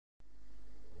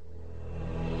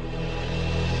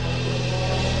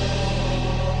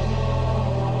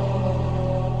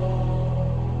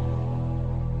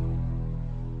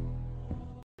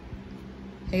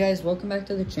Hey guys, welcome back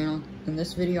to the channel. In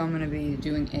this video I'm going to be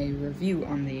doing a review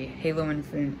on the Halo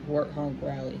Infinite Warthog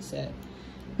Rally set.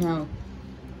 Now,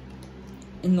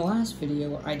 in the last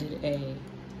video I did a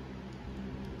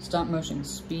stop motion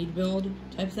speed build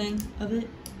type thing of it,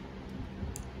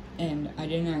 and I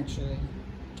didn't actually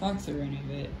talk through any of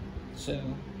it, so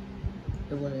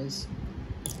it was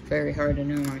very hard to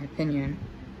know my opinion.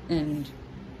 And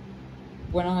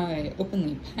when I opened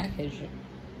the package,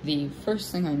 the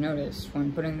first thing I noticed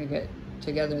when putting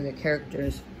together the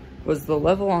characters was the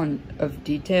level of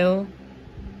detail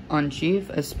on Chief,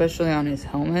 especially on his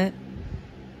helmet,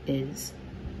 is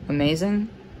amazing.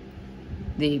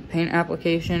 The paint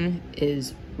application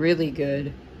is really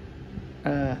good.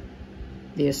 The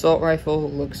assault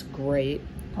rifle looks great,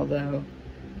 although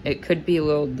it could be a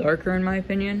little darker in my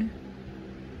opinion.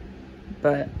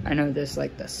 But I know this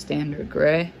like the standard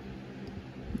gray.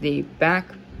 The back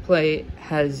plate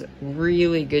has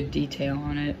really good detail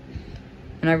on it,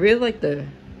 and I really like the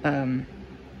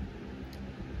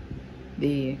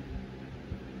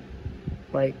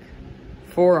like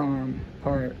forearm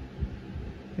part.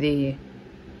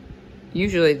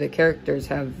 Usually the characters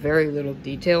have very little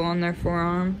detail on their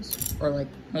forearms, or like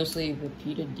mostly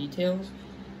repeated details,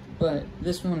 but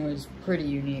this one was pretty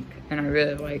unique and I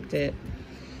really liked it.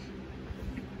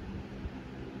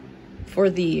 For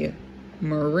the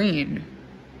Marine,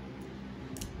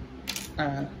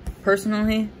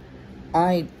 personally,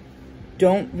 I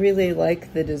don't really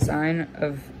like the design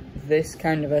of this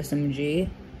kind of SMG,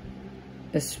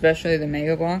 especially the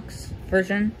Mega Bloks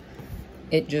version.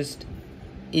 It just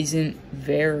isn't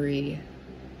very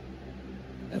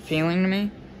appealing to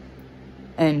me.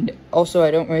 And also, I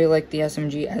don't really like the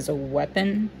SMG as a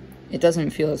weapon. It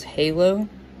doesn't feel as Halo.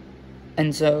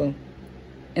 And so,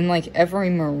 in like every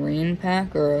Marine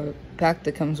pack, or a pack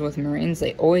that comes with Marines,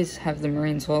 they always have the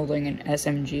Marines holding an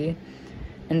SMG.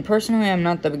 And personally, I'm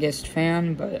not the biggest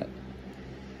fan, but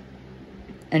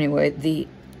anyway, the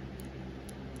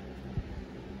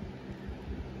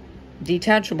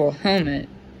detachable helmet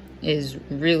is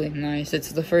really nice.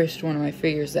 It's the first one of my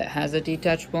figures that has a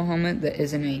detachable helmet that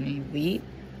isn't an Elite,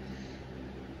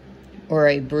 or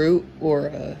a Brute, or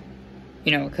a,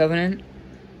 a Covenant.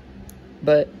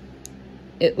 But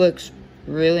it looks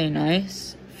really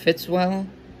nice, fits well.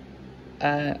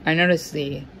 I noticed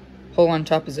the hole on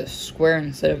top is a square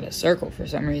instead of a circle for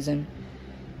some reason.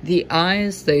 The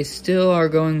eyes, they still are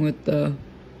going with the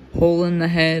hole in the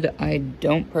head. I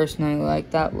don't personally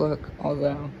like that look,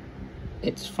 although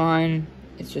it's fine.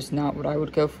 It's just not what I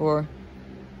would go for.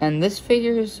 And this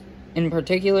figure's, in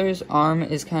particular's arm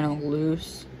is kind of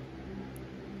loose.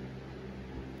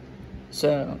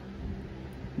 So,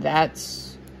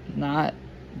 that's not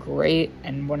great.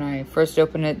 And when I first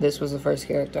opened it, this was the first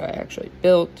character I actually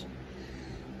built.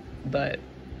 But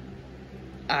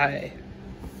I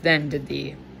then did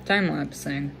the time-lapse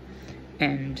thing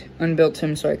and unbuilt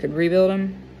him so I could rebuild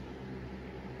him.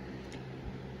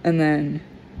 And then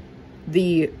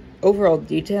the overall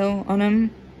detail on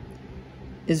him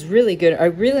is really good. I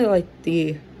really like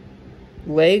the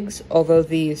legs, although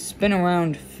the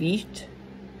spin-around feet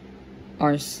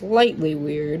are slightly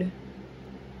weird.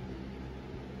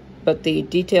 But the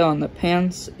detail on the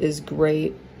pants is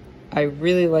great. I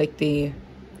really like the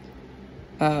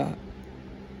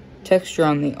texture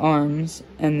on the arms,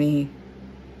 and the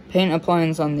paint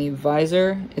appliance on the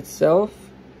visor itself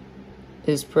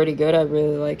is pretty good. I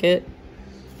really like it.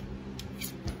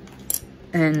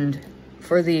 And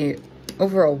for the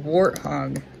overall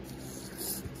Warthog,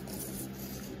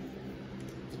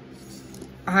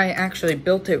 I actually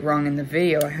built it wrong in the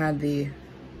video. I had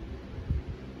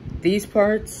these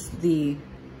parts, the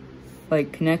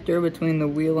like connector between the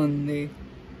wheel and the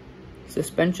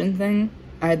suspension thing,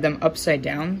 I had them upside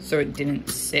down so it didn't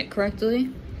sit correctly.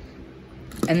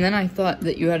 And then I thought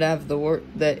that you had to have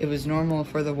that it was normal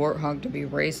for the Warthog to be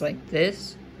raised like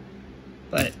this,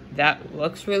 but that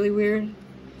looks really weird.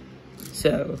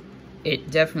 So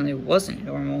it definitely wasn't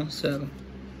normal, so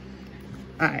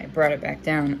I brought it back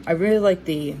down. I really like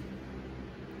the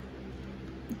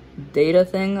data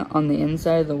thing on the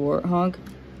inside of the Warthog.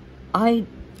 I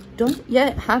don't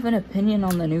yet have an opinion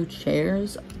on the new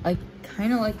chairs. I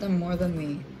kind of like them more than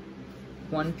the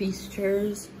one-piece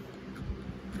chairs,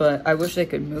 but I wish they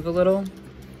could move a little.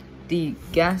 The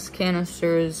gas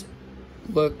canisters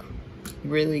look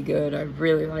really good. I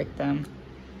really like them.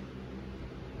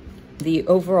 The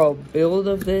overall build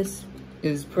of this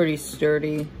is pretty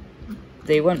sturdy.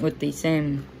 They went with the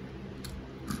same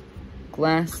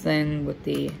glass thing with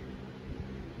the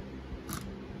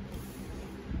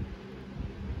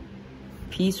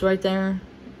piece right there.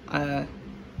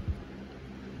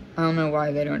 I don't know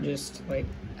why they don't just, like,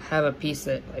 have a piece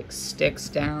that, like, sticks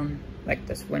down, like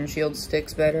this windshield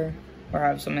sticks better, or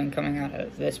have something coming out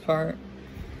of this part.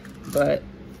 But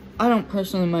I don't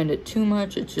personally mind it too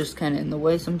much, it's just kind of in the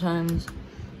way sometimes.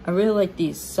 I really like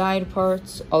these side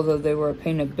parts, although they were a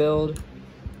pain to build.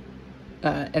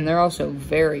 And they're also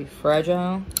very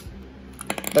fragile,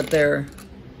 but they're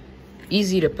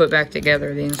easy to put back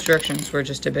together. The instructions were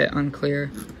just a bit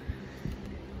unclear.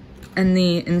 And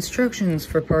the instructions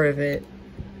for part of it,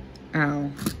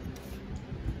 I'll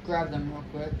grab them real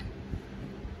quick,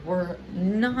 were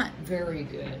not very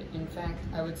good. In fact,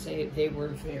 I would say they were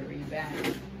very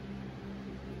bad.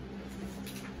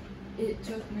 It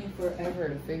took me forever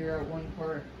to figure out one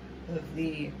part of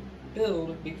the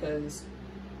build because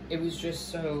it was just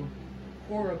so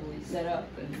horribly set up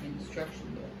in the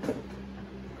instruction book.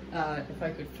 If I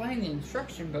could find the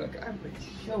instruction book, I would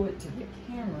show it to the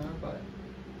camera, but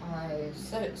I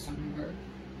set it somewhere,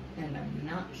 and I'm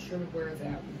not sure where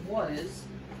that was.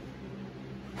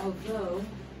 Although,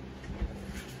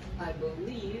 I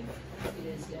believe it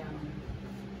is down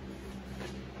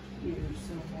here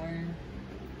somewhere.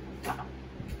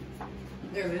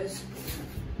 There it is.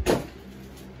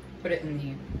 Put it in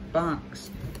the box.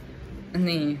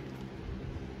 I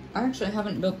actually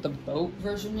haven't built the boat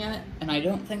version yet, and I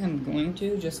don't think I'm going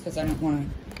to, just because I don't want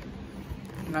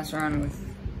to mess around with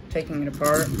taking it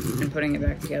apart and putting it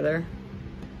back together.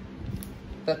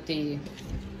 But the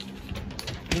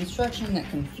instruction that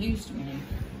confused me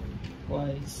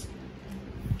was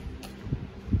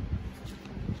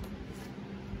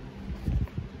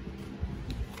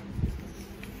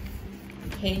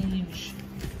page...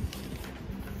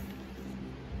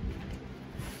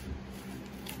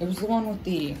 It was the one with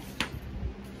the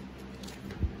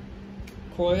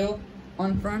coil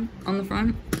on the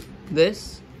front.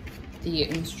 The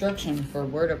instruction for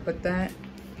where to put that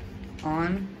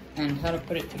on and how to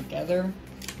put it together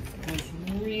was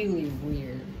really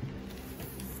weird.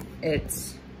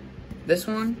 It's this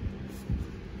one.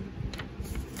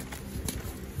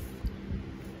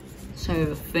 So I have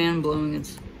a fan blowing,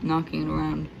 it's knocking it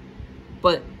around.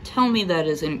 But tell me that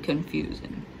isn't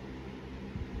confusing.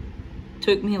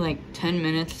 Took me like 10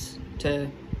 minutes to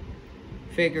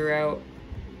figure out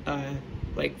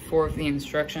like 4 of the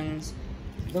instructions.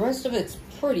 The rest of it's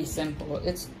pretty simple.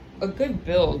 It's a good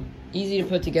build, easy to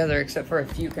put together except for a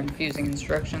few confusing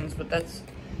instructions, but that's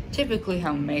typically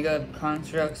how Mega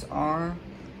constructs are.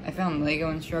 I found Lego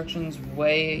instructions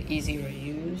way easier to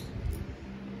use.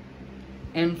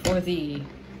 And for the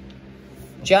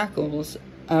jackals,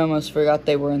 I almost forgot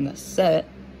they were in the set.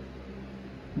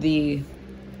 The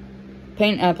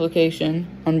paint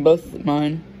application on both of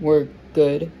mine were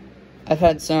good. I've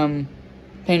had some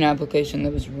paint application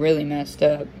that was really messed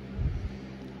up.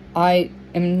 I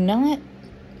am not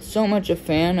so much a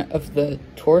fan of the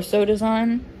torso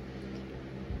design,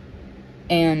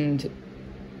 and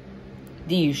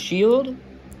the shield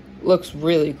looks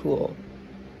really cool,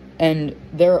 and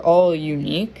they're all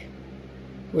unique,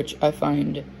 which I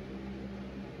find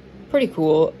pretty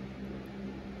cool,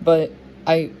 but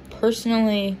I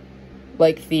personally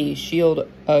like the shield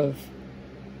of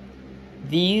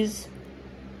these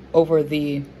over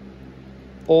the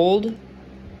old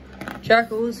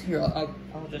jackals. Here, I'll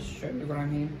just show you what I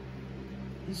mean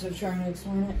instead of trying to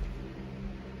explain it.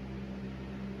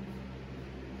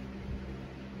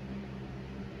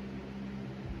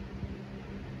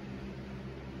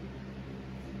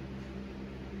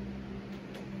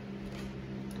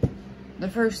 The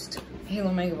first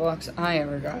Halo Mega Bloks I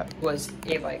ever got was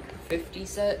a like 50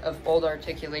 set of old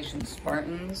articulation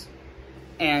Spartans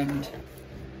and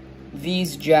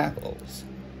these jackals.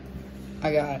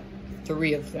 I got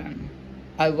 3 of them.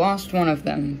 I lost one of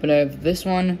them, but I have this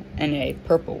one and a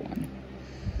purple one.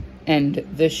 And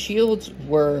the shields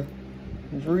were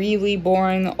really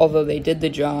boring, although they did the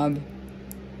job.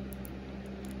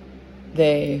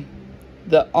 The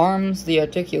arms, the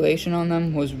articulation on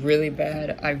them was really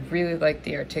bad. I really like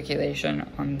the articulation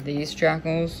on these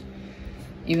jackals,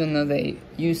 even though they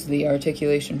used the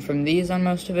articulation from these on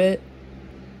most of it.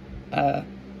 I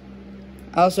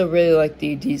also really like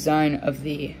the design of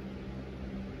the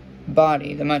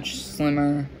body, the much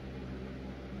slimmer.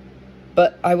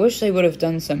 But I wish they would have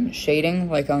done some shading,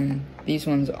 like on these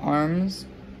ones' arms.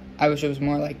 I wish it was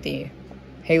more like the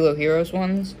Halo Heroes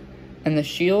ones. And the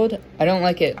shield, I don't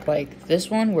like it like this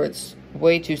one, where it's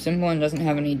way too simple and doesn't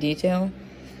have any detail.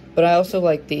 But I also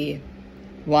like the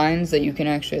lines that you can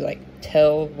actually, like,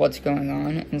 tell what's going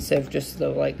on, instead of just the,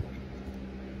 like,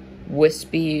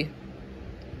 wispy,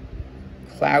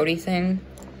 cloudy thing.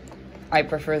 I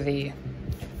prefer the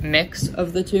mix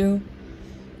of the two.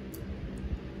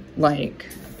 Like,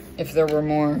 if there were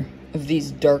more of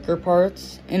these darker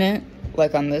parts in it,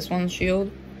 like on this one's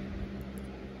shield.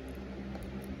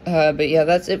 But yeah,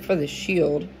 that's it for the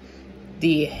shield.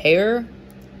 The hair,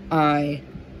 I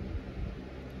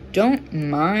don't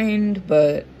mind,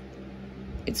 but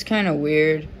it's kind of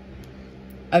weird.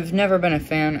 I've never been a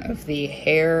fan of the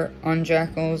hair on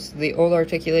jackals. The old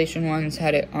articulation ones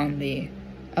had it on the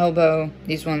elbow.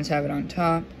 These ones have it on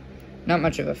top. Not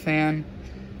much of a fan.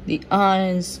 The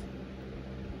eyes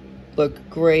look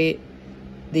great.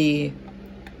 The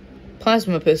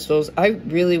plasma pistols, I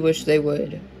really wish they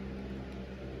would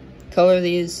color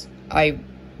these. I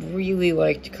really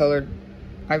like colored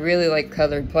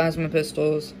plasma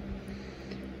pistols.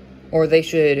 Or they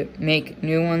should make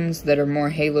new ones that are more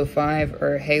Halo 5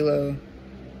 or Halo,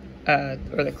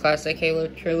 or the classic Halo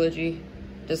trilogy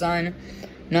design.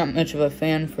 Not much of a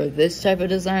fan for this type of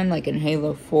design, like in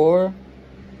Halo 4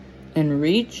 and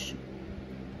Reach.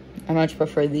 I much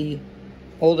prefer the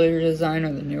older design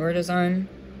or the newer design.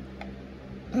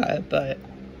 But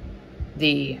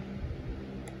the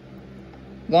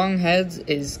long heads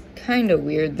is kind of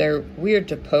weird. They're weird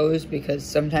to pose because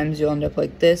sometimes you'll end up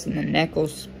like this and the neck will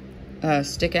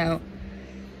stick out.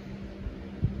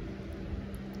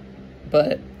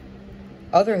 But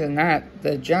other than that,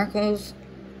 the jackals,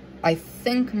 I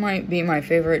think, might be my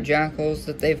favorite jackals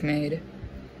that they've made.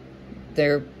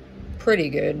 They're pretty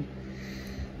good.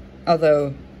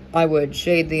 Although, I would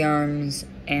shade the arms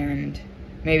and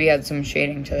maybe add some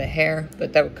shading to the hair,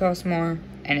 but that would cost more.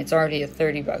 And it's already a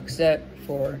 $30 set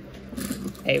for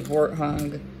a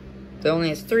warthog that only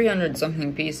has 300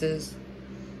 something pieces.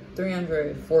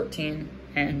 314,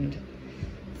 and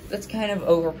that's kind of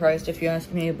overpriced if you ask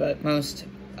me, but most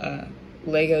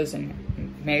Legos and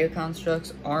Mega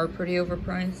Constructs are pretty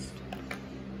overpriced.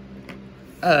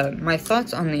 My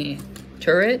thoughts on the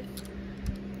turret,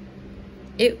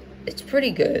 it's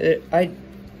pretty good. I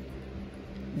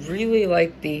really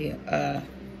like the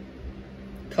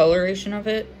coloration of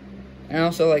it, and I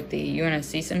also like the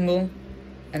UNSC symbol,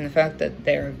 and the fact that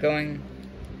they're going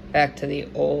back to the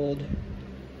old,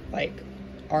 like,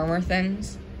 armor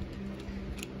things.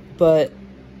 But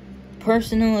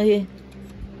personally,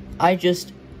 I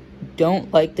just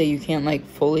don't like that you can't, like,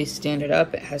 fully stand it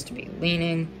up. It has to be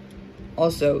leaning.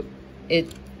 Also,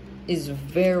 it is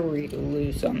very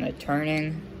loose on the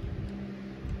turning,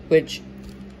 which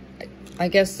I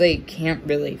guess they can't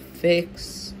really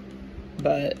fix,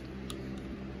 but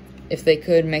if they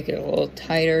could make it a little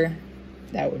tighter,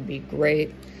 that would be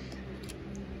great.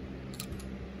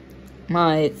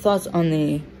 My thoughts on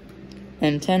the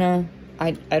antenna,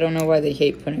 I don't know why they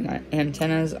hate putting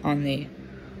antennas on the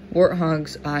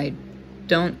warthogs. I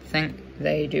don't think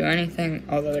they do anything,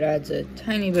 although it adds a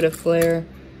tiny bit of flare.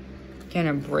 Kind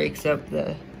of breaks up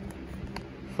the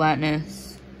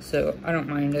flatness, so I don't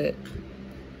mind it.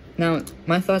 Now,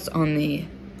 my thoughts on the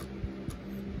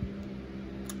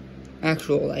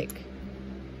actual, like,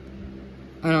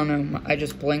 I don't know, I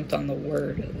just blinked on the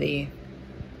word, the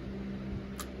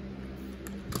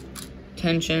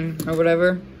tension or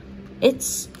whatever.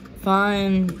 It's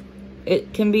fine.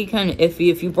 It can be kind of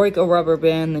iffy. If you break a rubber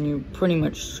band, then you're pretty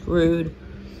much screwed.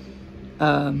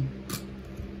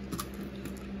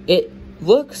 It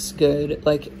looks good,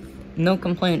 like, no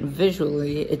complaint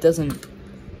visually. It doesn't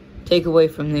take away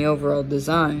from the overall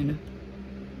design.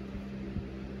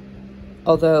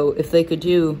 Although, if they could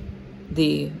do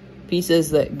the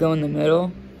pieces that go in the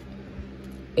middle,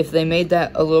 if they made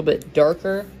that a little bit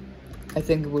darker, I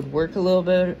think it would work a little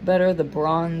bit better. The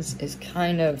bronze is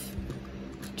kind of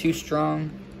too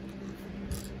strong.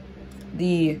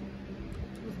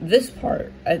 This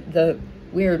part, the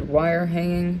weird wire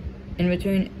hanging in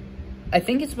between, I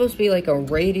think it's supposed to be like a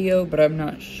radio, but I'm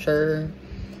not sure.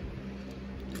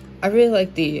 I really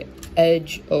like the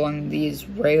edge along these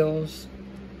rails.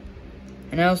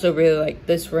 And I also really like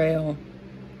this rail.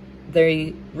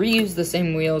 They reuse the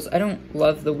same wheels. I don't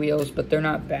love the wheels, but they're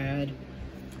not bad.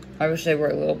 I wish they were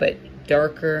a little bit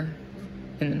darker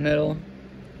in the middle,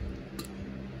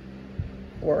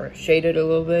 or shaded a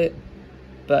little bit,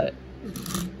 but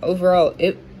overall,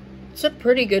 it's a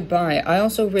pretty good buy. I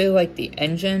also really like the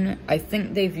engine. I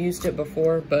think they've used it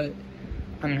before, but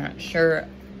I'm not sure.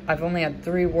 I've only had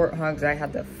 3 warthogs. I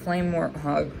had the Flame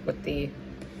Warthog with the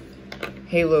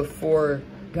Halo 4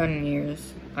 gun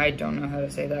gears. I don't know how to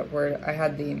say that word. I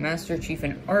had the Master Chief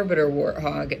and Arbiter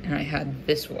Warthog, and I had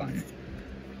this one.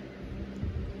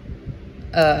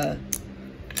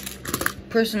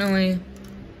 Personally,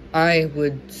 I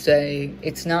would say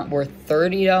it's not worth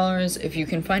 $30. If you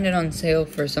can find it on sale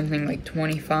for something like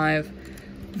 $25,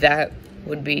 that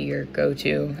would be your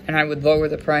go-to. And I would lower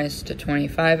the price to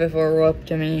 $25 if it were up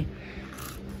to me.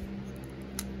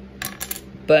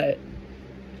 but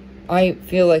I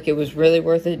feel like it was really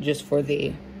worth it just for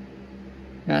the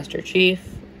Master Chief.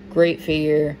 Great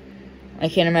figure. I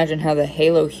can't imagine how the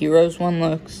Halo Heroes one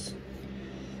looks.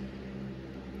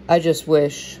 I just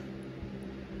wish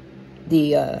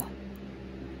the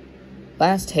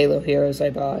last Halo Heroes I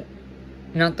bought,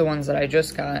 not the ones that I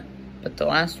just got, but the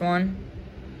last one,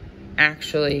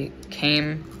 actually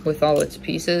came with all its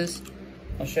pieces.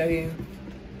 I'll show you.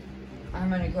 I'm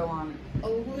gonna go on a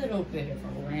little bit of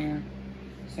a rant,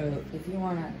 so if you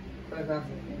wanna click off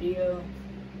the video,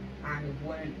 I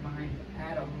wouldn't mind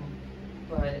at all.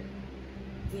 But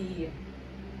the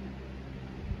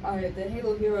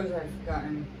Halo Heroes I've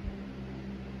gotten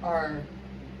are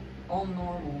all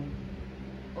normal,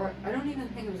 or I don't even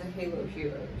think it was a Halo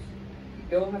Heroes.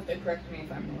 You'll have to correct me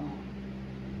if I'm wrong,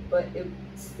 but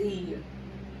it's the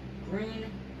green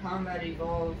Combat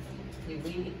Evolved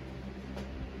Elite,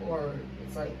 or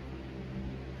it's like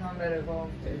Combat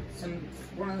Evolved or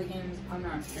one of the games, I'm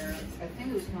not sure. I think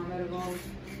it was Combat Evolved,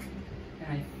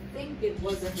 and I think it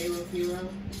was a Halo Hero,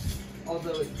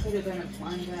 although it could have been a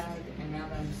blind bag, and now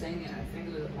that I'm saying it, I think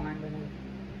it was a blind bag.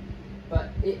 But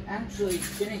it actually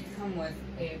didn't come with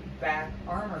a back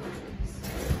armor piece.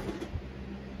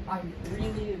 I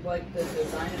really like the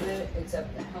design of it,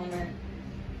 except the helmet.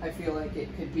 I feel like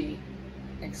it could be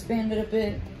expanded a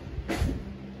bit,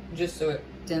 just so it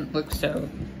didn't look so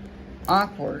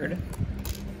awkward,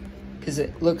 because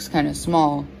it looks kind of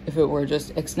small if it were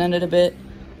just extended a bit.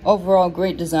 Overall,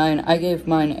 great design. I gave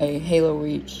mine a Halo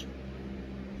Reach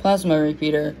plasma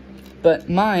repeater, but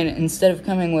mine, instead of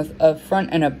coming with a front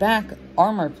and a back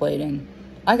armor plating,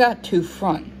 I got 2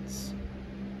 fronts.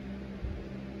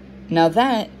 Now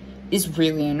that is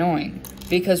really annoying,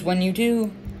 because when you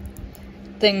do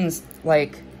things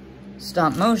like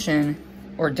stop motion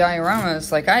or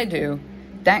dioramas like I do,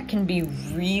 that can be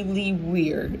really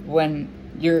weird when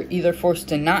you're either forced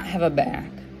to not have a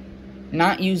back,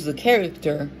 not use the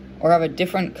character, or have a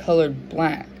different colored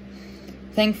black.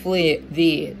 Thankfully,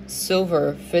 the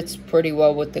silver fits pretty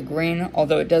well with the green,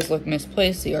 although it does look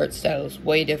misplaced. The art style is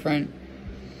way different.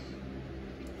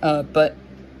 But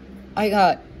I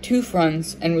got 2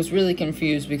 fronts and was really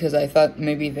confused because I thought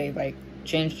maybe they like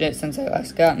changed it since I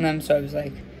last gotten them, so I was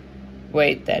like,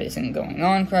 wait, that isn't going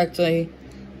on correctly.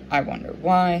 I wonder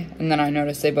why. And then I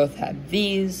noticed they both had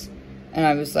these, and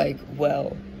I was like,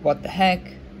 well, what the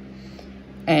heck?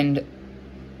 And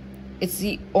it's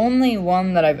the only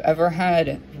one that I've ever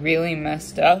had really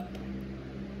messed up,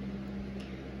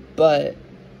 but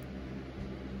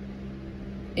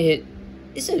it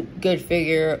is a good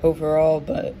figure overall,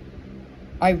 but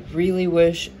I really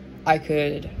wish I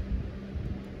could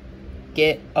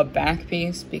get a back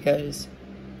piece, because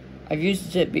I've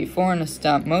used it before in a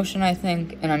stop motion, I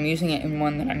think, and I'm using it in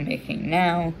one that I'm making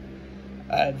now.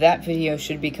 That video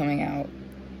should be coming out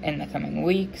in the coming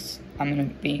weeks. I'm going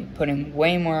to be putting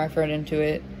way more effort into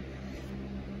it,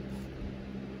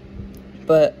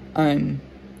 but I'm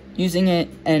using it,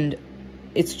 and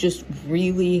it's just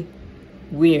really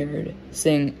weird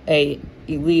seeing a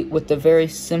Elite with the very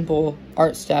simple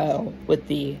art style with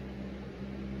the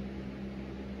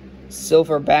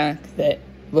silver back that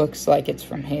looks like it's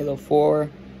from Halo 4.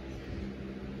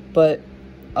 But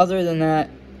other than that,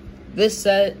 this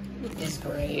set is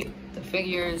great. The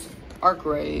figures are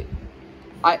great.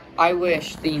 I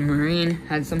wish the Marine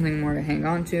had something more to hang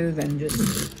on to than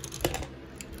just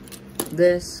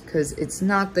this, because it's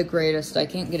not the greatest. I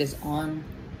can't get his arm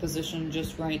positioned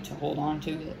just right to hold on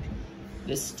to it.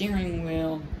 The steering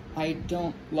wheel, I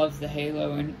don't love the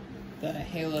Halo, and the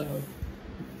Halo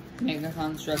Mega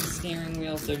Construct steering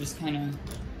wheels, they're just kind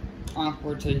of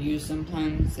awkward to use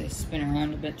sometimes. They spin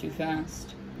around a bit too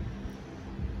fast.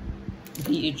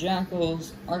 The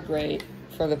Jackals are great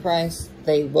for the price.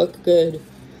 They look good.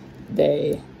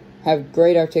 They have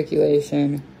great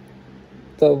articulation.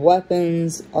 The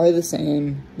weapons are the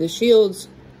same. The shields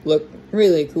look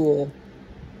really cool.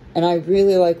 And I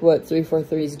really like what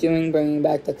 343 is doing, bringing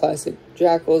back the classic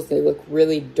Jackals. They look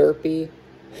really derpy,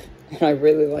 and I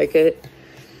really like it.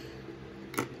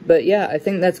 But yeah, I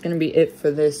think that's going to be it for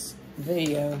this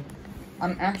video.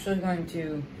 I'm actually going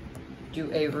to do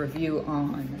a review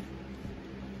on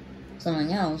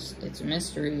something else. It's a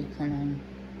mystery coming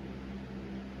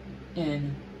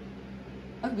in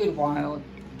a good while,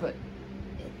 but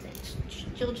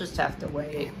you'll just have to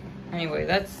wait. Anyway,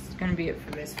 that's going to be it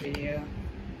for this video.